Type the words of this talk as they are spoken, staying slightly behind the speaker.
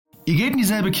Ihr geht in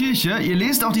dieselbe Kirche, ihr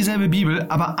lest auch dieselbe Bibel,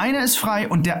 aber einer ist frei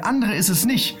und der andere ist es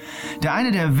nicht. Der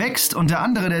eine, der wächst und der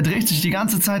andere, der dreht sich die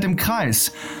ganze Zeit im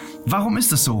Kreis. Warum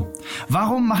ist es so?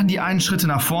 Warum machen die einen Schritte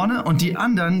nach vorne und die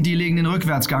anderen, die legen den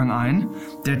Rückwärtsgang ein?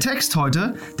 Der Text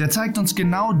heute, der zeigt uns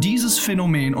genau dieses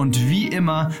Phänomen und wie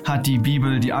immer hat die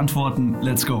Bibel die Antworten.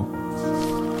 Let's go!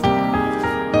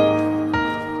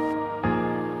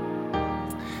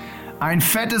 Ein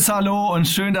fettes Hallo und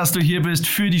schön, dass du hier bist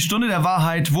für die Stunde der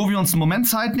Wahrheit, wo wir uns einen Moment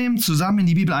Zeit nehmen, zusammen in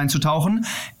die Bibel einzutauchen,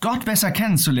 Gott besser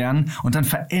kennenzulernen und dann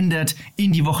verändert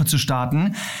in die Woche zu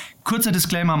starten. Kurzer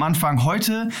Disclaimer am Anfang,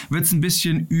 heute wird es ein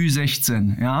bisschen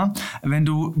Ü16, ja? Wenn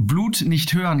du Blut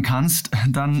nicht hören kannst,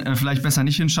 dann vielleicht besser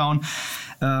nicht hinschauen.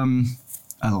 Wir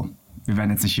werden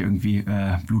jetzt nicht hier irgendwie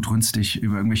blutrünstig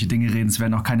über irgendwelche Dinge reden, es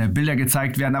werden auch keine Bilder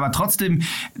gezeigt werden, aber trotzdem...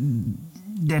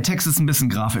 Der Text ist ein bisschen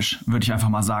grafisch, würde ich einfach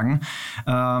mal sagen.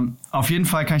 Auf jeden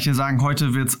Fall kann ich dir sagen,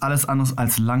 heute wird es alles anderes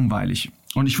als langweilig.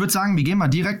 Und ich würde sagen, wir gehen mal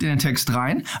direkt in den Text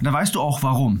rein. Und da weißt du auch,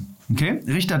 warum. Okay?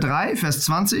 Richter 3, Vers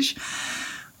 20.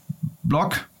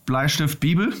 Block, Bleistift,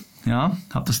 Bibel. Ja,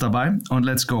 habt es dabei. Und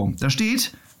let's go. Da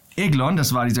steht, Eglon,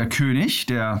 das war dieser König,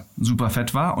 der super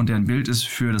fett war und der ein Bild ist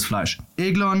für das Fleisch.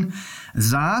 Eglon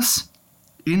saß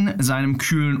in seinem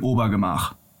kühlen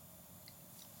Obergemach.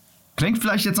 Klingt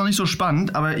vielleicht jetzt noch nicht so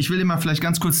spannend, aber ich will dir mal vielleicht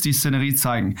ganz kurz die Szenerie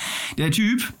zeigen. Der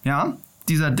Typ, ja,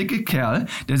 dieser dicke Kerl,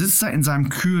 der sitzt da in seinem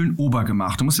kühlen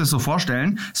Obergemach. Du musst dir das so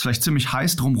vorstellen, ist vielleicht ziemlich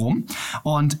heiß drumrum.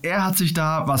 Und er hat sich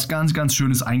da was ganz, ganz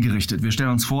Schönes eingerichtet. Wir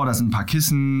stellen uns vor, da sind ein paar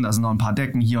Kissen, da sind noch ein paar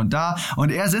Decken hier und da. Und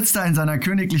er sitzt da in seiner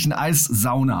königlichen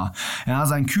Eissauna. Ja,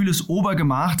 sein kühles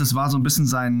Obergemach, das war so ein bisschen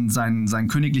sein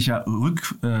königlicher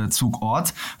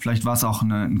Rückzugort. Vielleicht war es auch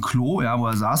ein Klo, ja, wo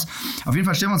er saß. Auf jeden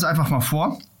Fall stellen wir uns einfach mal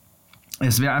vor,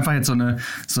 es wäre einfach jetzt so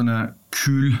eine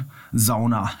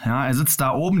Kühlsauna. Ja, er sitzt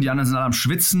da oben, die anderen sind alle am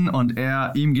Schwitzen und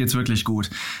ihm geht's wirklich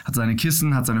gut. Hat seine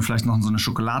Kissen, hat vielleicht noch so eine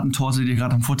Schokoladentorte, die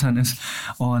gerade am Futtern ist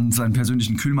und seinen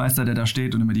persönlichen Kühlmeister, der da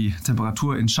steht und immer die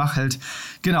Temperatur in Schach hält.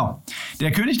 Genau,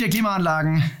 der König der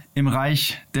Klimaanlagen im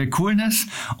Reich der Coolness.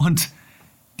 Und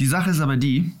die Sache ist aber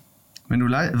die, wenn du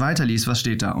weiterliest, was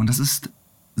steht da? Und das ist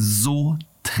so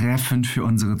treffend für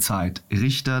unsere Zeit.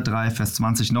 Richter 3, Vers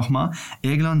 20 nochmal.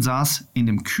 Eglon saß in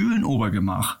dem kühlen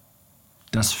Obergemach,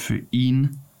 das für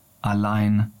ihn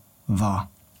allein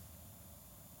war.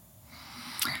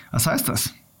 Was heißt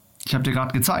das? Ich habe dir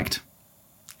gerade gezeigt.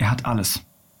 Er hat alles.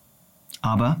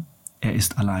 Aber er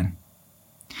ist allein.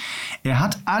 Er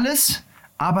hat alles,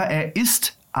 aber er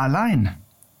ist allein.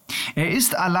 Er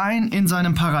ist allein in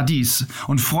seinem Paradies.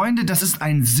 Und Freunde, das ist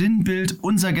ein Sinnbild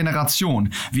unserer Generation.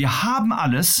 Wir haben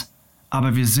alles,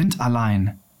 aber wir sind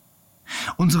allein.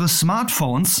 Unsere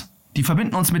Smartphones, die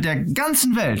verbinden uns mit der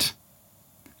ganzen Welt,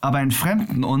 aber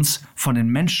entfremden uns von den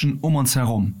Menschen um uns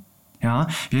herum. Ja,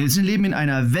 wir leben in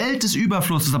einer Welt des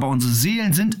Überflusses, aber unsere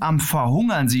Seelen sind am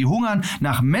Verhungern. Sie hungern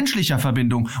nach menschlicher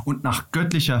Verbindung und nach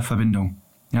göttlicher Verbindung.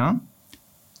 Ja?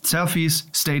 Selfies,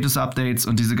 Status-Updates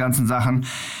und diese ganzen Sachen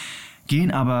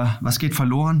was geht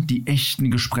verloren? Die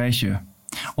echten Gespräche.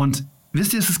 Und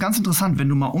wisst ihr, es ist ganz interessant, wenn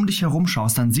du mal um dich herum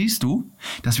schaust, dann siehst du,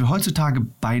 dass wir heutzutage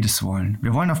beides wollen.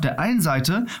 Wir wollen auf der einen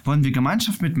Seite, wollen wir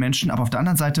Gemeinschaft mit Menschen, aber auf der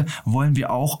anderen Seite wollen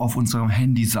wir auch auf unserem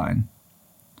Handy sein.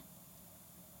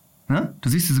 Ne? Du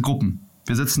siehst diese Gruppen.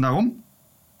 Wir sitzen da rum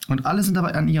und alle sind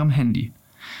aber an ihrem Handy.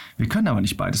 Wir können aber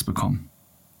nicht beides bekommen.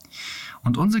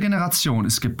 Und unsere Generation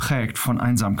ist geprägt von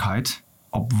Einsamkeit,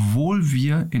 obwohl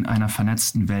wir in einer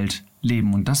vernetzten Welt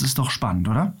leben. Und das ist doch spannend,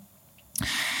 oder?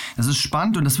 Das ist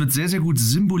spannend und das wird sehr, sehr gut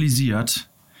symbolisiert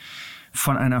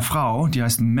von einer Frau, die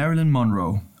heißt Marilyn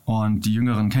Monroe. Und die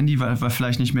Jüngeren kennen die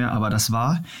vielleicht nicht mehr, aber das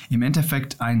war im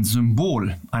Endeffekt ein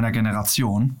Symbol einer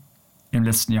Generation im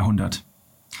letzten Jahrhundert.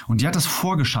 Und die hat das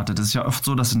vorgeschattet. Das ist ja oft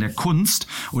so, dass in der Kunst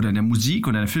oder in der Musik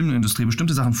oder in der Filmindustrie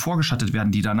bestimmte Sachen vorgeschattet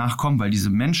werden, die danach kommen, weil diese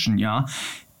Menschen ja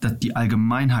die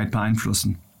Allgemeinheit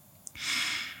beeinflussen.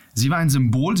 Sie war ein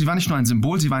Symbol, sie war nicht nur ein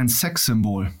Symbol, sie war ein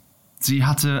Sexsymbol. Sie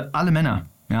hatte alle Männer,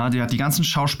 ja, die hat die ganzen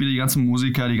Schauspieler, die ganzen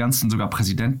Musiker, die ganzen sogar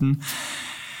Präsidenten.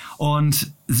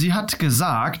 Und sie hat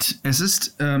gesagt, es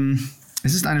ist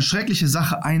eine schreckliche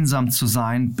Sache, einsam zu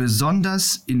sein,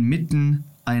 besonders inmitten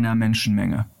einer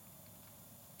Menschenmenge.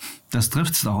 Das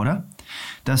trifft's doch, oder?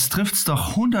 Das trifft's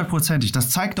doch 100%. Das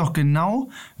zeigt doch genau,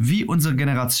 wie unsere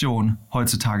Generation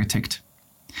heutzutage tickt.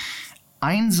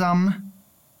 Einsam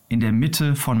in der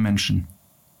Mitte von Menschen.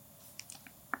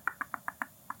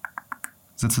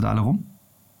 Sitzen da alle rum?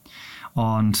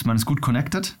 Und man ist gut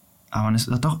connected, aber man ist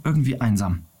doch irgendwie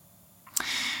einsam.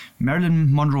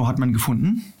 Marilyn Monroe hat man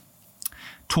gefunden,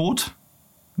 tot,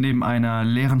 neben einer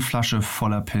leeren Flasche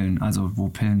voller Pillen, also wo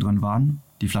Pillen drin waren.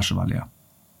 Die Flasche war leer.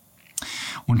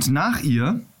 Und nach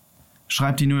ihr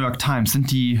schreibt die New York Times,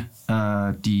 sind die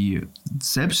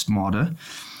Selbstmorde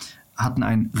hatten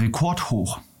ein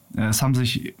Rekordhoch. Es haben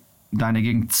sich da in der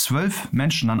Gegend 12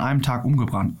 Menschen an einem Tag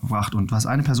umgebracht. Und was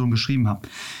eine Person geschrieben hat,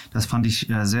 das fand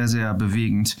ich sehr, sehr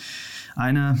bewegend.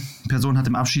 Eine Person hat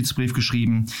im Abschiedsbrief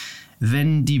geschrieben: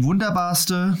 Wenn die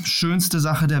wunderbarste, schönste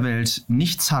Sache der Welt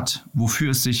nichts hat,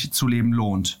 wofür es sich zu leben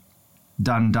lohnt,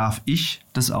 dann darf ich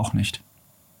das auch nicht.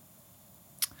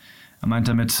 Er meint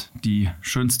damit, die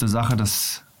schönste Sache,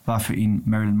 das war für ihn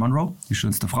Marilyn Monroe, die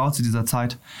schönste Frau zu dieser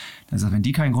Zeit. Er sagt, wenn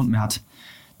die keinen Grund mehr hat,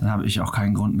 dann habe ich auch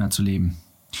keinen Grund mehr zu leben.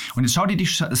 Und jetzt schau dir die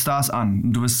Stars an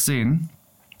und du wirst sehen,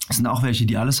 es sind auch welche,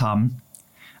 die alles haben,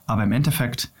 aber im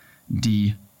Endeffekt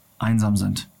die einsam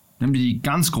sind. Nimm dir die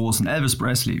ganz großen, Elvis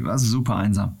Presley, war super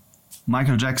einsam.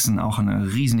 Michael Jackson, auch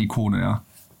eine Riesenikone, ja,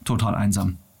 total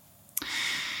einsam.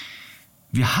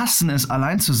 Wir hassen es,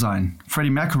 allein zu sein. Freddie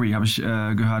Mercury, habe ich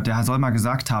gehört, der soll mal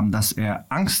gesagt haben, dass er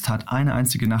Angst hat, eine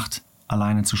einzige Nacht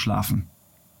alleine zu schlafen.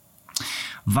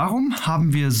 Warum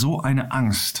haben wir so eine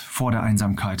Angst vor der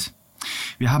Einsamkeit?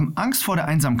 Wir haben Angst vor der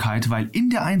Einsamkeit, weil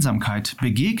in der Einsamkeit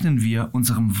begegnen wir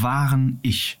unserem wahren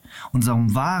Ich,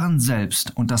 unserem wahren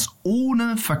Selbst und das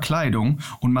ohne Verkleidung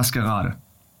und Maskerade.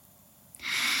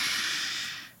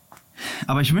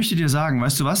 Aber ich möchte dir sagen,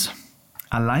 weißt du was?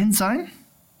 Allein sein,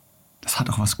 das hat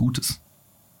auch was Gutes.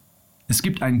 Es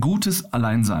gibt ein gutes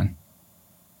Alleinsein.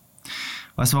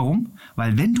 Weißt du warum?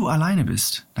 Weil wenn du alleine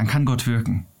bist, dann kann Gott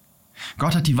wirken.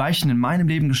 Gott hat die Weichen in meinem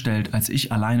Leben gestellt, als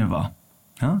ich alleine war.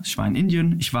 Ja, ich war in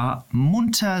Indien, ich war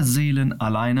Mutterseelen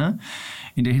alleine,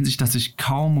 in der Hinsicht, dass ich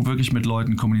kaum wirklich mit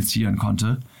Leuten kommunizieren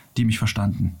konnte, die mich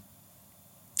verstanden.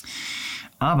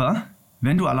 Aber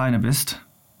wenn du alleine bist,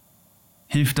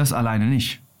 hilft das alleine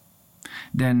nicht.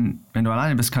 Denn wenn du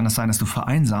alleine bist, kann es sein, dass du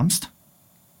vereinsamst.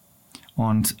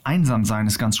 Und einsam sein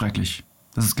ist ganz schrecklich.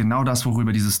 Das ist genau das,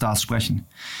 worüber diese Stars sprechen.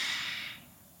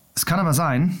 Es kann aber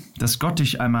sein, dass Gott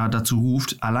dich einmal dazu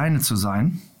ruft, alleine zu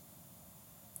sein,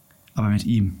 aber mit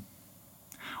ihm.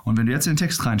 Und wenn du jetzt in den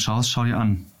Text reinschaust, schau dir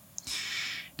an.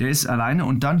 Der ist alleine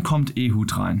und dann kommt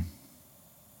Ehud rein.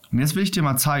 Und jetzt will ich dir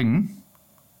mal zeigen,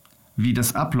 wie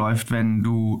das abläuft, wenn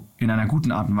du in einer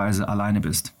guten Art und Weise alleine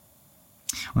bist.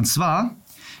 Und zwar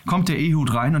kommt der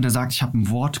Ehud rein und er sagt, ich habe ein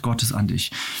Wort Gottes an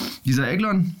dich. Dieser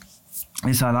Eglon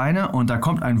ist alleine und da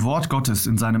kommt ein Wort Gottes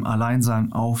in seinem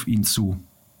Alleinsein auf ihn zu.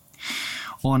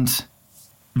 Und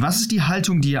was ist die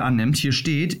Haltung, die er annimmt? Hier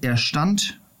steht, er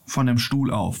stand von dem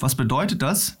Stuhl auf. Was bedeutet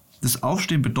das? Das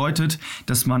Aufstehen bedeutet,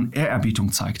 dass man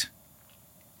Ehrerbietung zeigt.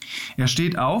 Er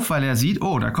steht auf, weil er sieht,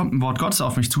 oh, da kommt ein Wort Gottes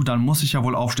auf mich zu, dann muss ich ja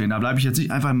wohl aufstehen. Da bleibe ich jetzt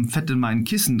nicht einfach fett in meinen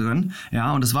Kissen drin.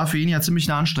 Ja, und es war für ihn ja ziemlich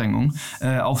eine Anstrengung,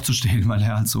 aufzustehen, weil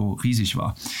er halt so riesig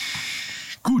war.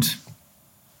 Gut.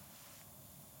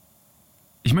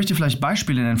 Ich möchte vielleicht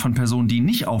Beispiele nennen von Personen, die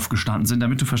nicht aufgestanden sind,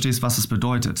 damit du verstehst, was es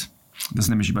bedeutet. Das ist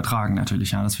nämlich übertragen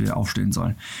natürlich, ja, dass wir aufstehen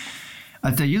sollen.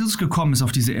 Als der Jesus gekommen ist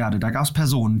auf diese Erde, da gab es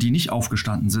Personen, die nicht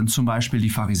aufgestanden sind, zum Beispiel die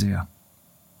Pharisäer.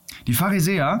 Die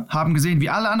Pharisäer haben gesehen, wie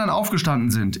alle anderen aufgestanden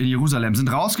sind in Jerusalem,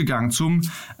 sind rausgegangen zum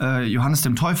Johannes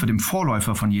dem Täufer, dem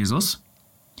Vorläufer von Jesus,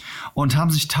 und haben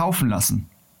sich taufen lassen.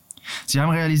 Sie haben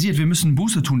realisiert, wir müssen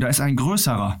Buße tun, da ist ein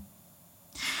größerer.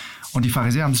 Und die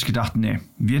Pharisäer haben sich gedacht, nee,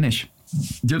 wir nicht.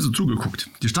 Die haben so zugeguckt.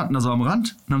 Die standen da so am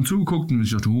Rand und haben zugeguckt und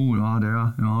ich dachte, oh ja,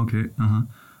 der, ja, okay, aha.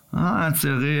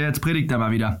 Jetzt predigt er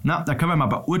mal wieder. Na, da können wir mal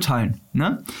beurteilen.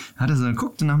 Ne? Hat er so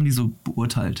geguckt und dann haben die so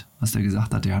beurteilt, was der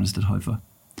gesagt hat, der Johannes der Täufer.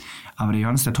 Aber der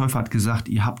Johannes der Täufer hat gesagt,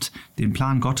 ihr habt den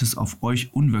Plan Gottes auf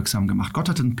euch unwirksam gemacht. Gott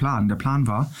hatte einen Plan. Der Plan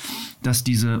war, dass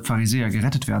diese Pharisäer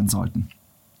gerettet werden sollten.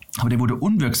 Aber der wurde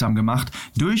unwirksam gemacht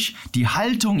durch die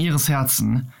Haltung ihres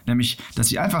Herzens, nämlich, dass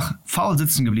sie einfach faul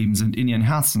sitzen geblieben sind in ihren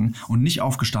Herzen und nicht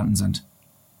aufgestanden sind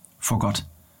vor Gott.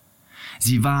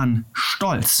 Sie waren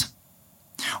stolz.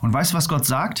 Und weißt du, was Gott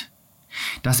sagt?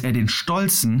 Dass er den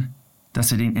Stolzen,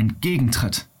 dass er denen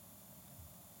entgegentritt.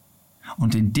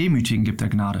 Und den Demütigen gibt er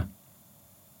Gnade.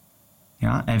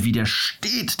 Ja, er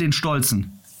widersteht den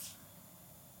Stolzen.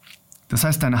 Das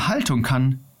heißt, deine Haltung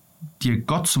kann dir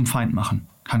Gott zum Feind machen.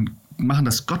 Kann machen,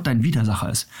 dass Gott dein Widersacher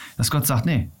ist. Dass Gott sagt,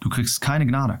 nee, du kriegst keine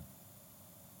Gnade.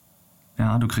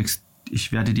 Ja,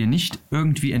 ich werde dir nicht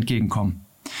irgendwie entgegenkommen.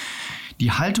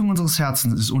 Die Haltung unseres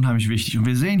Herzens ist unheimlich wichtig. Und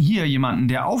wir sehen hier jemanden,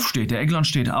 der aufsteht. Der Eglon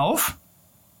steht auf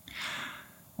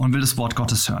und will das Wort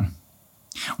Gottes hören.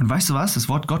 Und weißt du was? Das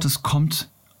Wort Gottes kommt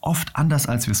oft anders,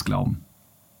 als wir es glauben.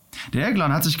 Der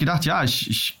Eglon hat sich gedacht, ja,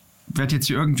 ich werde jetzt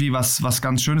hier irgendwie was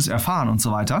ganz Schönes erfahren und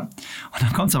so weiter. Und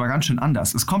dann kommt es aber ganz schön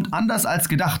anders. Es kommt anders als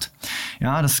gedacht.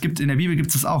 Ja, in der Bibel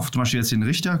gibt es auch. Zum Beispiel jetzt den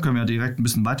Richter, können wir direkt ein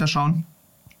bisschen weiterschauen.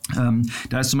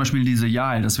 Da ist zum Beispiel diese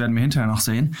Jael, das werden wir hinterher noch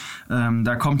sehen.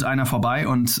 Da kommt einer vorbei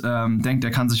und denkt,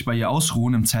 er kann sich bei ihr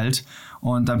ausruhen im Zelt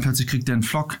und dann plötzlich kriegt er einen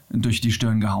Pflock durch die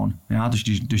Stirn gehauen, ja, durch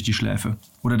die Schläfe.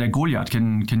 Oder der Goliath,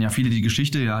 kennen ja viele die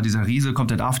Geschichte, ja, dieser Riese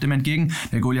kommt der David ihm entgegen.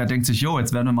 Der Goliath denkt sich,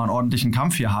 jetzt werden wir mal einen ordentlichen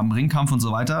Kampf hier haben, Ringkampf und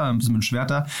so weiter, ein bisschen mit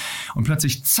Schwerter. Und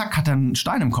plötzlich, zack, hat er einen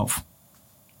Stein im Kopf.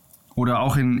 Oder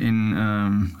auch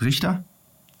in Richter.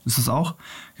 Ist das auch?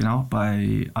 Genau,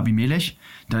 bei Abimelech.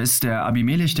 Da ist der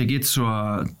Abimelech, der geht ist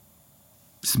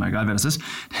mal egal, wer das ist,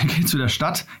 der geht zu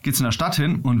einer Stadt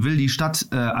hin und will die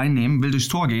Stadt einnehmen, will durchs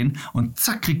Tor gehen und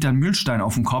zack, kriegt er einen Mühlstein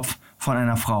auf den Kopf von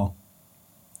einer Frau.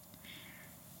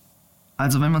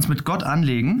 Also wenn wir uns mit Gott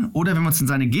anlegen oder wenn wir uns in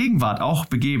seine Gegenwart auch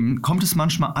begeben, kommt es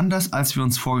manchmal anders, als wir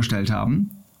uns vorgestellt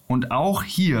haben. Und auch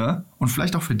hier, und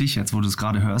vielleicht auch für dich jetzt, wo du es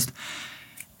gerade hörst,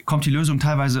 kommt die Lösung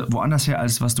teilweise woanders her,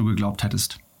 als was du geglaubt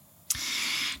hättest.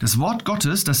 Das Wort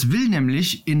Gottes, das will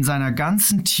nämlich in seiner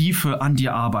ganzen Tiefe an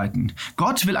dir arbeiten.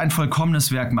 Gott will ein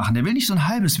vollkommenes Werk machen. Der will nicht so ein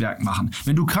halbes Werk machen.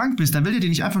 Wenn du krank bist, dann will er dir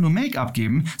nicht einfach nur Make-up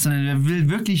geben, sondern er will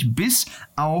wirklich bis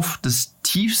auf das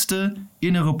tiefste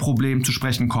innere Problem zu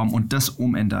sprechen kommen und das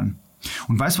umändern.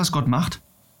 Und weißt du, was Gott macht?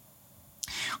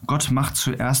 Gott macht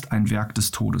zuerst ein Werk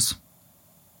des Todes.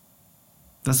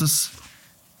 Das ist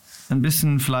ein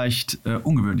bisschen vielleicht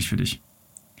ungewöhnlich für dich.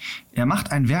 Er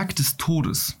macht ein Werk des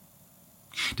Todes.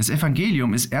 Das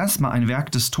Evangelium ist erstmal ein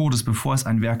Werk des Todes, bevor es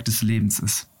ein Werk des Lebens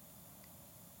ist.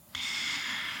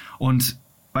 Und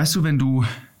weißt du, wenn du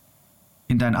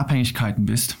in deinen Abhängigkeiten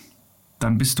bist,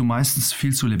 dann bist du meistens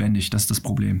viel zu lebendig. Das ist das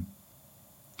Problem.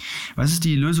 Was ist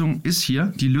die Lösung ist hier?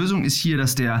 Die Lösung ist hier,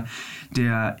 dass der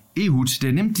Ehud,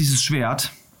 der nimmt dieses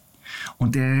Schwert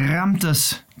und der rammt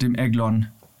es dem Eglon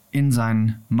in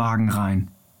seinen Magen rein.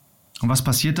 Und was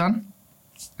passiert dann?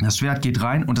 Das Schwert geht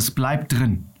rein und es bleibt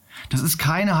drin. Das ist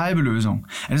keine halbe Lösung.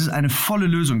 Es ist eine volle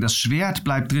Lösung. Das Schwert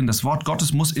bleibt drin. Das Wort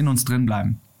Gottes muss in uns drin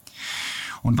bleiben.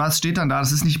 Und was steht dann da?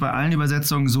 Das ist nicht bei allen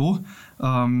Übersetzungen so,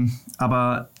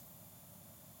 aber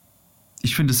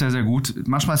ich finde es sehr, sehr gut.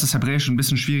 Manchmal ist das Hebräische ein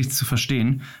bisschen schwierig zu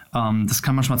verstehen. Das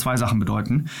kann manchmal zwei Sachen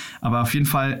bedeuten. Aber auf jeden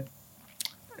Fall,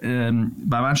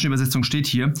 bei manchen Übersetzungen steht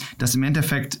hier, dass im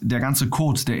Endeffekt der ganze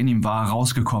Kot, der in ihm war,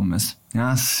 rausgekommen ist.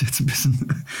 Ja, das ist jetzt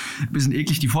ein bisschen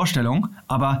eklig, die Vorstellung,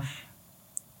 aber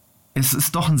es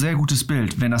ist doch ein sehr gutes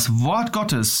Bild. Wenn das Wort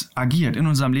Gottes agiert in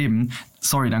unserem Leben,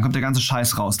 dann kommt der ganze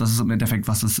Scheiß raus. Das ist im Endeffekt,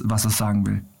 was es sagen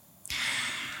will.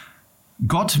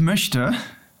 Gott möchte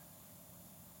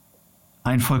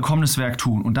ein vollkommenes Werk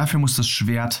tun und dafür muss das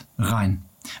Schwert rein.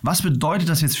 Was bedeutet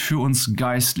das jetzt für uns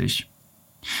geistlich?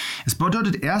 Es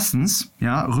bedeutet erstens,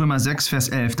 ja, Römer 6, Vers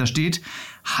 11, da steht,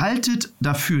 haltet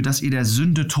dafür, dass ihr der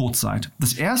Sünde tot seid.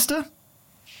 Das Erste,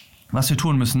 was wir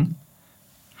tun müssen,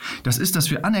 das ist,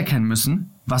 dass wir anerkennen müssen,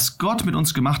 was Gott mit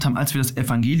uns gemacht hat, als wir das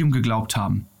Evangelium geglaubt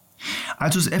haben.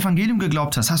 Als du das Evangelium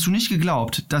geglaubt hast, hast du nicht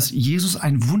geglaubt, dass Jesus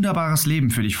ein wunderbares Leben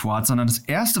für dich vorhat, sondern das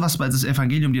Erste, was das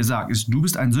Evangelium dir sagt, ist, du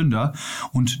bist ein Sünder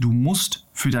und du musst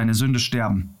für deine Sünde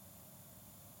sterben.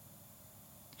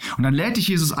 Und dann lädt dich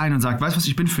Jesus ein und sagt, weißt du was,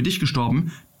 ich bin für dich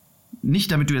gestorben, nicht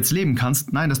damit du jetzt leben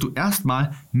kannst, nein, dass du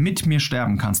erstmal mit mir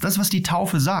sterben kannst. Das ist, was die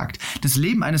Taufe sagt. Das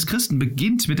Leben eines Christen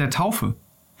beginnt mit der Taufe.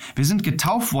 Wir sind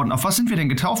getauft worden. Auf was sind wir denn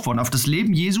getauft worden? Auf das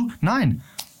Leben Jesu? Nein,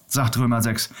 sagt Römer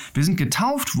 6. Wir sind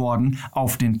getauft worden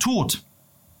auf den Tod,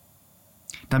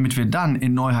 damit wir dann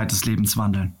in Neuheit des Lebens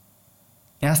wandeln.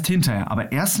 Erst hinterher,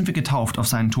 aber erst sind wir getauft auf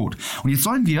seinen Tod. Und jetzt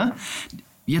sollen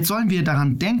wir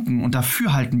daran denken und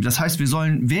dafür halten. Das heißt, wir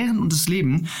sollen während unseres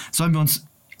Lebens, sollen wir uns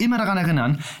immer daran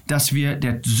erinnern, dass wir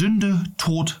der Sünde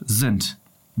tot sind.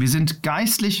 Wir sind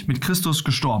geistlich mit Christus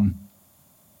gestorben.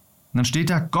 Und dann steht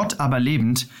da, Gott aber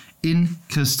lebend in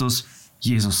Christus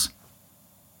Jesus.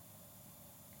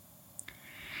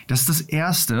 Das ist das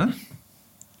Erste,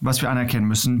 was wir anerkennen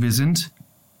müssen. Wir sind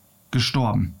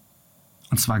gestorben.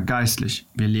 Und zwar geistlich.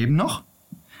 Wir leben noch,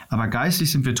 aber geistlich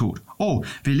sind wir tot. Oh,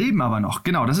 wir leben aber noch.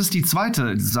 Genau, das ist die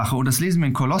zweite Sache. Und das lesen wir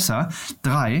in Kolosser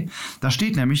 3. Da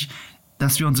steht nämlich,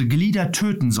 dass wir unsere Glieder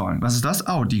töten sollen. Was ist das?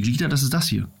 Oh, die Glieder, das ist das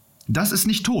hier. Das ist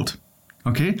nicht tot.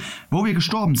 Okay? Wo wir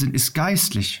gestorben sind, ist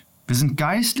geistlich. Wir sind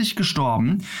geistlich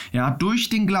gestorben, ja, durch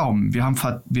den Glauben.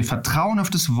 Wir vertrauen auf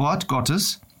das Wort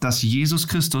Gottes, dass Jesus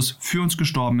Christus für uns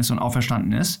gestorben ist und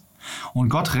auferstanden ist. Und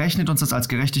Gott rechnet uns das als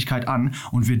Gerechtigkeit an.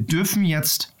 Und wir dürfen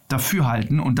jetzt dafür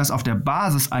halten und das auf der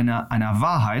Basis einer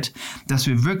Wahrheit, dass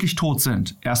wir wirklich tot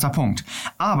sind. Erster Punkt.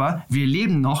 Aber wir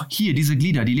leben noch, hier, diese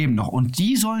Glieder, die leben noch. Und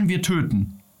die sollen wir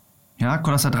töten. Ja,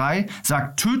 Kolosser 3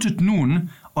 sagt, tötet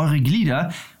nun eure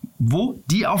Glieder, wo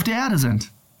die auf der Erde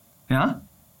sind. Ja?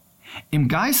 Im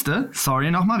Geiste, wir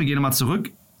gehen nochmal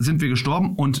zurück, sind wir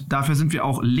gestorben und dafür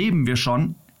leben wir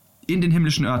schon in den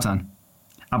himmlischen Örtern.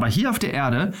 Aber hier auf der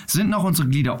Erde sind noch unsere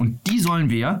Glieder und die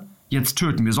sollen wir jetzt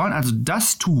töten. Wir sollen also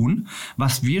das tun,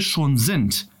 was wir schon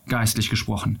sind, geistlich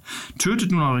gesprochen.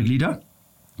 Tötet nun eure Glieder,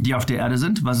 die auf der Erde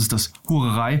sind. Was ist das?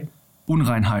 Hurerei,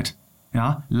 Unreinheit,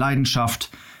 ja?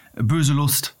 Leidenschaft, böse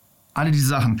Lust, alle diese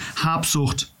Sachen,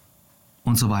 Habsucht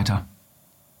und so weiter.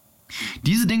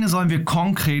 Diese Dinge sollen wir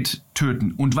konkret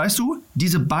töten. Und weißt du,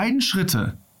 diese beiden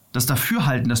Schritte, das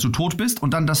Dafürhalten, dass du tot bist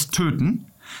und dann das Töten,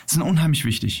 sind unheimlich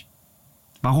wichtig.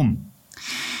 Warum?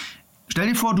 Stell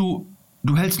dir vor, du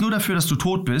hältst nur dafür, dass du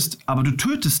tot bist, aber du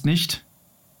tötest nicht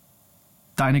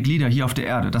deine Glieder hier auf der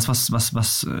Erde. Das,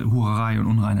 was Hurerei und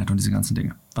Unreinheit und diese ganzen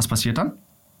Dinge. Was passiert dann?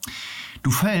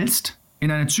 Du fällst in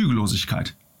eine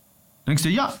Zügellosigkeit. Denkst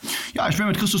dir, ja, ich bin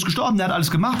mit Christus gestorben, der hat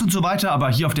alles gemacht und so weiter, aber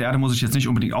hier auf der Erde muss ich jetzt nicht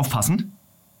unbedingt aufpassen.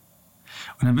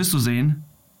 Und dann wirst du sehen,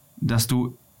 dass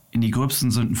du in die gröbsten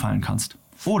Sünden fallen kannst.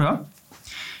 Oder,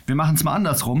 wir machen es mal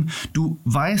andersrum, du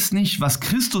weißt nicht, was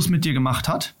Christus mit dir gemacht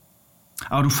hat,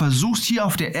 aber du versuchst hier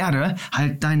auf der Erde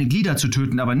halt deine Glieder zu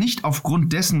töten, aber nicht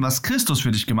aufgrund dessen, was Christus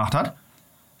für dich gemacht hat.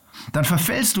 Dann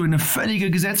verfällst du in eine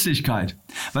völlige Gesetzlichkeit,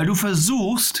 weil du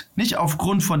versuchst, nicht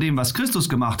aufgrund von dem, was Christus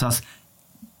gemacht hat,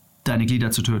 deine Glieder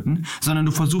zu töten, sondern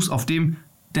du versuchst auf dem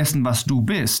dessen, was du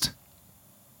bist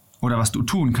oder was du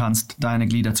tun kannst, deine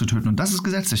Glieder zu töten. Und das ist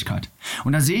Gesetzlichkeit.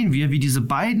 Und da sehen wir, wie diese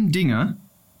beiden Dinge,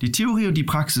 die Theorie und die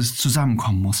Praxis,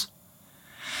 zusammenkommen muss.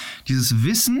 Dieses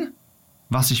Wissen,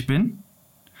 was ich bin,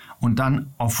 und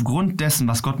dann aufgrund dessen,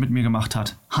 was Gott mit mir gemacht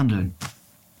hat, handeln.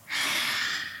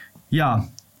 Ja,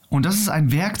 und das ist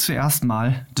ein Werk zuerst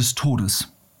mal des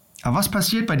Todes. Aber was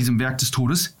passiert bei diesem Werk des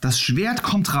Todes? Das Schwert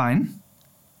kommt rein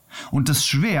und das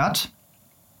Schwert,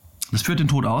 das führt den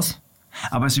Tod aus,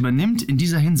 aber es übernimmt in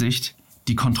dieser Hinsicht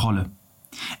die Kontrolle.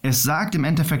 Es sagt im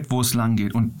Endeffekt, wo es lang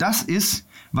geht. Und das ist,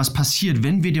 was passiert,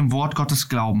 wenn wir dem Wort Gottes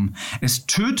glauben. Es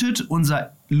tötet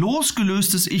unser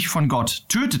losgelöstes Ich von Gott,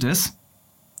 tötet es,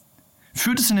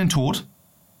 führt es in den Tod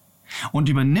und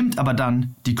übernimmt aber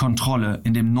dann die Kontrolle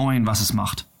in dem Neuen, was es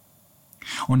macht.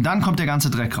 Und dann kommt der ganze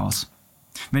Dreck raus.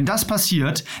 Wenn das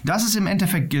passiert, das ist im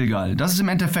Endeffekt Gilgal, das ist im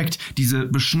Endeffekt diese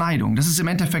Beschneidung, das ist im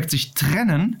Endeffekt sich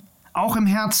trennen, auch im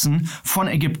Herzen von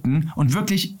Ägypten und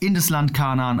wirklich in das Land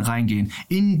Kanaan reingehen,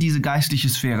 in diese geistliche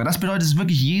Sphäre. Das bedeutet es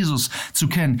wirklich, Jesus zu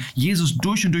kennen, Jesus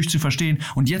durch und durch zu verstehen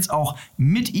und jetzt auch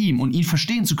mit ihm und ihn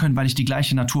verstehen zu können, weil ich die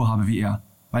gleiche Natur habe wie er,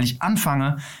 weil ich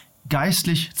anfange,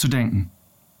 geistlich zu denken.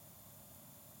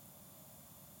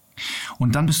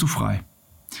 Und dann bist du frei.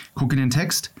 Guck in den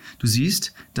Text, du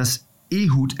siehst, dass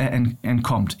Ehud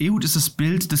entkommt. Ehud ist das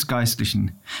Bild des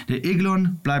Geistlichen. Der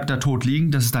Eglon bleibt da tot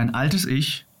liegen, das ist dein altes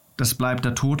Ich, das bleibt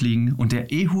da tot liegen. Und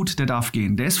der Ehud, der darf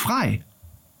gehen, der ist frei.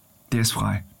 Der ist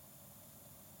frei.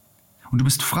 Und du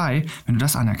bist frei, wenn du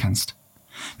das anerkennst.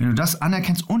 Wenn du das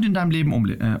anerkennst und in deinem Leben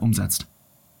umsetzt.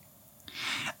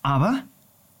 Aber,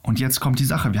 und jetzt kommt die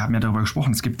Sache, wir haben ja darüber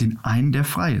gesprochen, es gibt den einen, der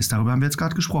frei ist, darüber haben wir jetzt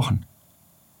gerade gesprochen.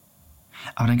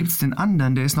 Aber dann gibt es den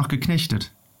anderen, der ist noch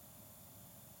geknechtet.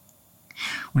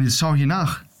 Und jetzt schau hier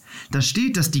nach. Da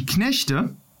steht, dass die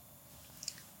Knechte,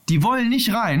 die wollen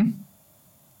nicht rein,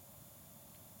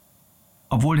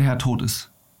 obwohl der Herr tot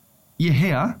ist. Ihr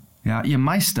Herr, ja, ihr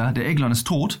Meister, der Eglon, ist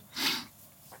tot,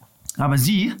 aber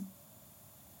sie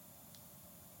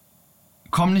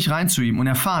kommen nicht rein zu ihm und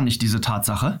erfahren nicht diese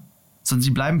Tatsache, sondern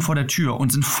sie bleiben vor der Tür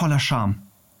und sind voller Scham.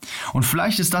 Und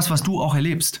vielleicht ist das, was du auch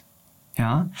erlebst,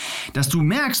 ja, dass du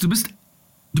merkst, du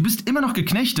bist immer noch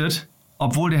geknechtet,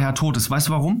 obwohl der Herr tot ist. Weißt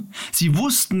du warum? Sie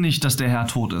wussten nicht, dass der Herr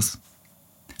tot ist.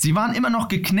 Sie waren immer noch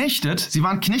geknechtet, sie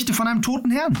waren Knechte von einem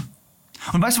toten Herrn.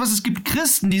 Und weißt du was, es gibt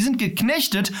Christen, die sind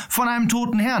geknechtet von einem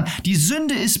toten Herrn. Die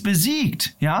Sünde ist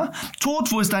besiegt, ja?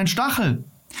 Tod, wo ist dein Stachel?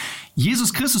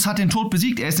 Jesus Christus hat den Tod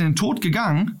besiegt, er ist in den Tod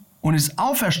gegangen und ist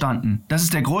auferstanden. Das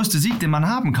ist der größte Sieg, den man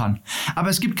haben kann. Aber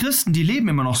es gibt Christen, die leben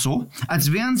immer noch so,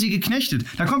 als wären sie geknechtet.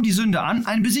 Da kommt die Sünde an,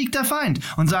 ein besiegter Feind,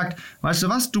 und sagt, weißt du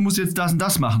was, du musst jetzt das und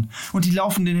das machen. Und die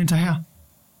laufen denen hinterher.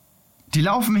 Die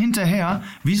laufen hinterher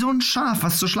wie so ein Schaf,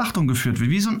 was zur Schlachtung geführt wird,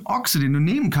 wie so ein Ochse, den du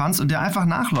nehmen kannst und der einfach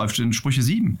nachläuft in Sprüche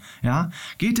 7. Ja?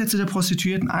 Geht der zu der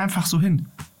Prostituierten einfach so hin.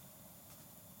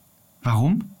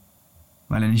 Warum?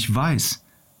 Weil er nicht weiß,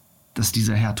 dass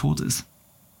dieser Herr tot ist.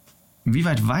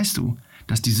 Inwieweit weißt du,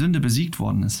 dass die Sünde besiegt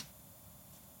worden ist?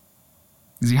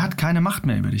 Sie hat keine Macht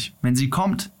mehr über dich. Wenn sie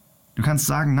kommt, du kannst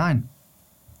sagen, nein.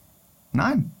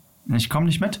 Nein, ich komme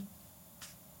nicht mit.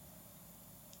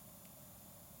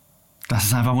 Das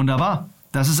ist einfach wunderbar.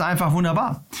 Das ist einfach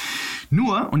wunderbar.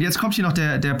 Nur, und jetzt kommt hier noch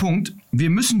der Punkt, wir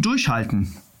müssen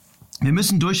durchhalten. Wir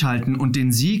müssen durchhalten und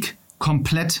den Sieg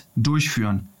komplett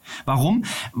durchführen. Warum?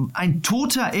 Ein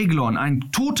toter Eglon,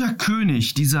 ein toter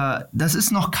König, das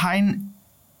ist noch kein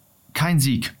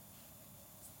Sieg.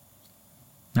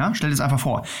 Ja, stell dir das einfach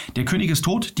vor. Der König ist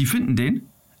tot, die finden den,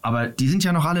 aber die sind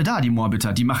ja noch alle da, die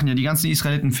Moabiter. Die machen ja die ganzen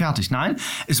Israeliten fertig. Nein,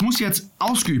 es muss jetzt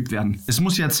ausgeübt werden. Es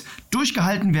muss jetzt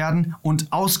durchgehalten werden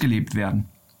und ausgelebt werden.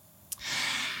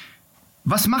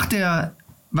 Was macht der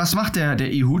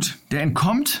Ehud? Der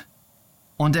entkommt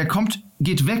und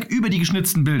geht weg über die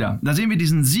geschnitzten Bilder. Da sehen wir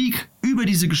diesen Sieg über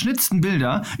diese geschnitzten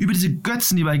Bilder, über diese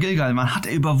Götzen, die bei Gilgal waren, hat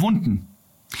er überwunden.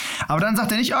 Aber dann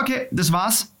sagt er nicht, okay, das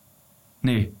war's.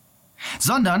 Nee.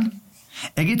 Sondern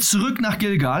er geht zurück nach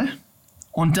Gilgal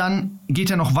und dann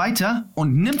geht er noch weiter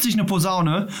und nimmt sich eine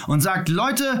Posaune und sagt,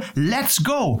 Leute, let's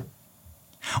go.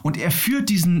 Und er führt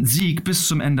diesen Sieg bis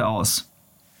zum Ende aus.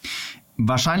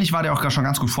 Wahrscheinlich war der auch schon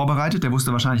ganz gut vorbereitet. Der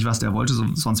wusste wahrscheinlich, was der wollte.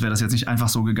 Sonst wäre das jetzt nicht einfach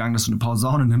so gegangen, dass du eine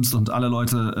Posaune nimmst und alle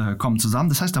Leute kommen zusammen.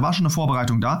 Das heißt, da war schon eine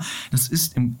Vorbereitung da. Das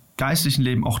ist im geistlichen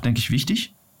Leben auch, denke ich,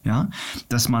 wichtig. Ja,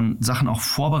 dass man Sachen auch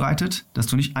vorbereitet, dass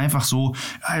du nicht einfach so,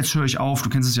 ja, jetzt höre ich auf, du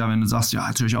kennst es ja, wenn du sagst, ja,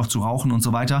 jetzt höre ich auf zu rauchen und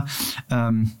so weiter,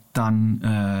 und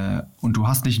du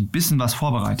hast nicht ein bisschen was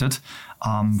vorbereitet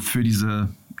für diese,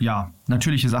 ja,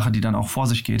 natürliche Sache, die dann auch vor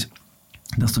sich geht,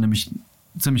 dass du nämlich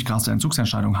ziemlich krasse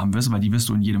Entzugsentscheidungen haben wirst, weil die wirst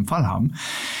du in jedem Fall haben,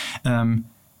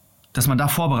 dass man da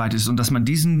vorbereitet ist und dass man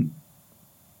diese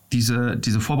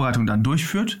Vorbereitung dann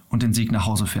durchführt und den Sieg nach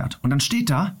Hause fährt. Und dann steht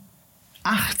da,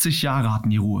 80 Jahre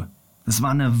hatten die Ruhe. Das war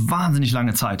eine wahnsinnig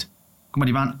lange Zeit. Guck mal,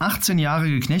 die waren 18 Jahre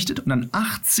geknechtet und dann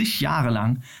 80 Jahre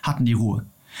lang hatten die Ruhe.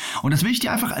 Und das will ich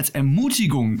dir einfach als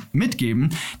Ermutigung mitgeben,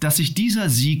 dass sich dieser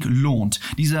Sieg lohnt.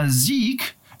 Dieser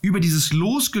Sieg über dieses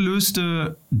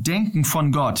losgelöste Denken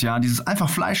von Gott, ja, dieses einfach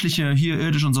fleischliche, hier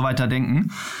irdisch und so weiter Denken,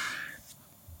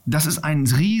 das ist ein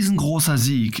riesengroßer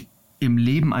Sieg im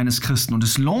Leben eines Christen. Und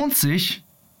es lohnt sich,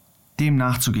 dem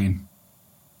nachzugehen.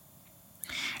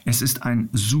 Es ist ein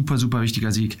super, super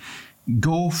wichtiger Sieg.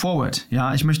 Go forward.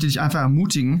 Ja, ich möchte dich einfach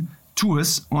ermutigen, tu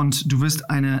es und du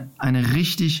wirst eine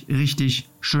richtig, richtig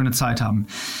schöne Zeit haben.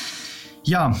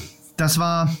 Ja, das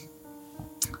war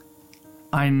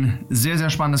ein sehr,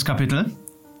 sehr spannendes Kapitel.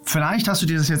 Vielleicht hast du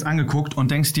dir das jetzt angeguckt und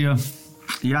denkst dir,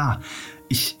 ja,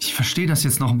 ich verstehe das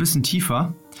jetzt noch ein bisschen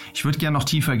tiefer. Ich würde gerne noch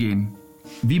tiefer gehen.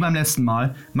 Wie beim letzten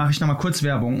Mal mache ich nochmal kurz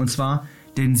Werbung und zwar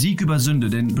den Sieg über Sünde,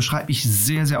 den beschreibe ich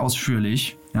sehr, sehr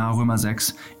ausführlich, ja, Römer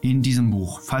 6, in diesem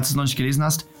Buch. Falls du es noch nicht gelesen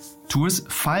hast, tu es.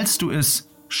 Falls du es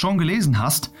schon gelesen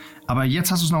hast, aber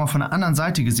jetzt hast du es nochmal von der anderen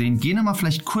Seite gesehen, geh nochmal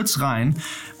vielleicht kurz rein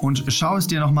und schau es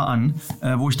dir nochmal an,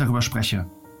 wo ich darüber spreche.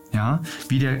 Ja,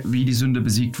 wie die Sünde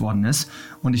besiegt worden ist.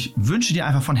 Und ich wünsche dir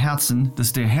einfach von Herzen,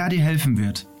 dass der Herr dir helfen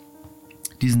wird,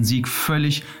 diesen Sieg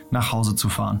völlig nach Hause zu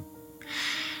fahren.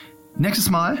 Nächstes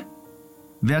Mal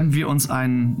werden wir uns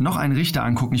noch einen Richter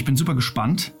angucken. Ich bin super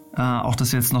gespannt, auch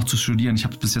das jetzt noch zu studieren. Ich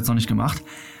habe es bis jetzt noch nicht gemacht.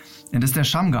 Das ist der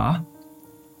Schamgar.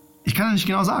 Ich kann ja nicht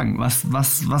genau sagen,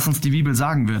 was uns die Bibel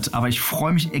sagen wird, aber ich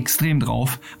freue mich extrem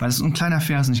drauf, weil es ist ein kleiner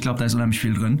Vers und ich glaube, da ist unheimlich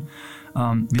viel drin.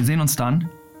 Wir sehen uns dann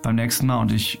beim nächsten Mal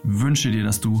und ich wünsche dir,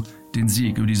 dass du den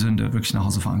Sieg über die Sünde wirklich nach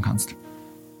Hause fahren kannst.